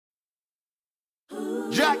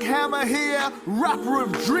Jack Hammer here, rapper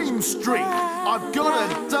of Dream Street. I've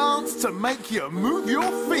got a dance to make you move your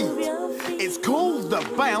feet. It's called the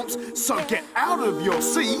bounce, so get out of your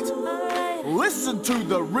seat. Listen to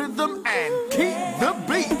the rhythm and keep the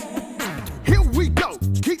beat. Here we go,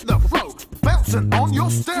 keep the flow, bouncing on your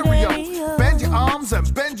stereo. Bend your arms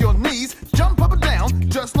and bend your knees, jump up and down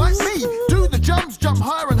just like me. Do the jumps, jump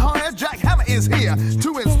higher and higher. Jack Hammer is here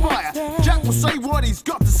to inspire. Jack will say what he's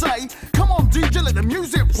got to say. Come on DJ, let the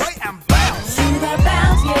music play and bounce. Do the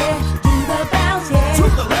bounce, yeah, do the bounce, yeah. To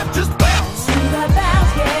the left, just bounce. Do the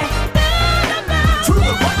bounce, yeah. To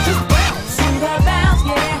the right, just bounce. Do the bounce,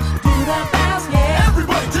 yeah, do the bounce, yeah.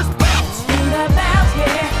 Everybody just bounce. Do the bounce,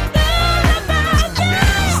 yeah.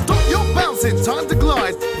 Stop your bouncing, time to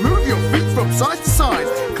glide. Move your feet from side to side.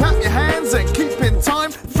 Clap your hands and keep in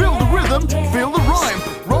time. Feel the rhythm, feel the rhyme.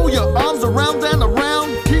 Roll your arms around and around.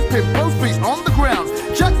 Keeping both feet on the ground.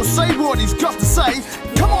 Jack will say what he's got to say.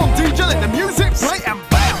 Come on DJ, let the music play and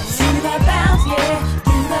bounce. Do the bounce, yeah,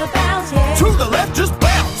 do the bounce, yeah. To the left, just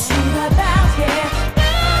bounce. Do the bounce, yeah.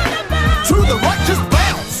 To the right, just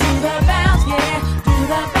bounce. Do the bounce, yeah, do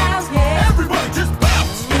the bounce, yeah. Everybody just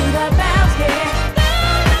bounce. Do the bounce, yeah.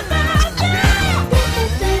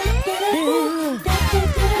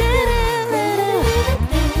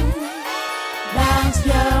 Bounce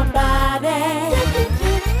your body.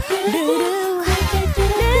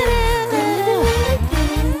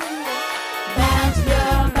 Bounce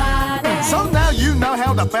your body. So now you know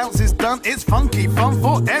how the bounce is done. It's funky fun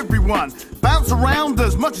for everyone. Bounce around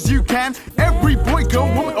as much as you can. Every boy, girl,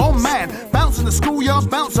 woman or man. Bounce in the schoolyard,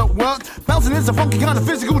 bounce at work. Bouncing is a funky kind of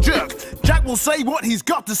physical jerk. Jack will say what he's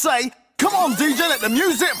got to say. Come on DJ, let the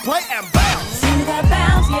music play and bounce. Do the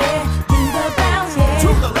bounce, yeah, do the bounce, yeah. To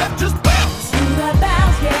the left, just bounce. Do the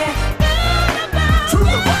bounce, yeah. To the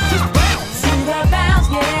right, just bounce. Do the bounce,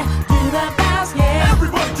 yeah, do the bounce, yeah.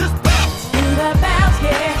 Everybody just bounce. Do the bounce,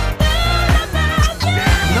 yeah.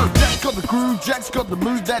 No, Jack's got the groove, Jack's got the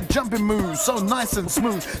move, that jumping move, so nice and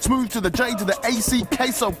smooth. Smooth to the J to the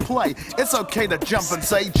ACK, so play. It's okay to jump and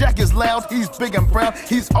say, Jack is loud, he's big and proud,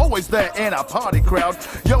 he's always there in a party crowd.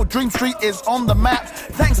 Yo, Dream Street is on the map,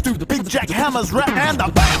 thanks to the big Jack Hammer's rap and the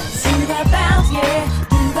bounce. Do the bounce, yeah,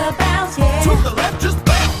 do the bounce, yeah. To the left, just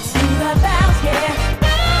bounce. Do the bounce.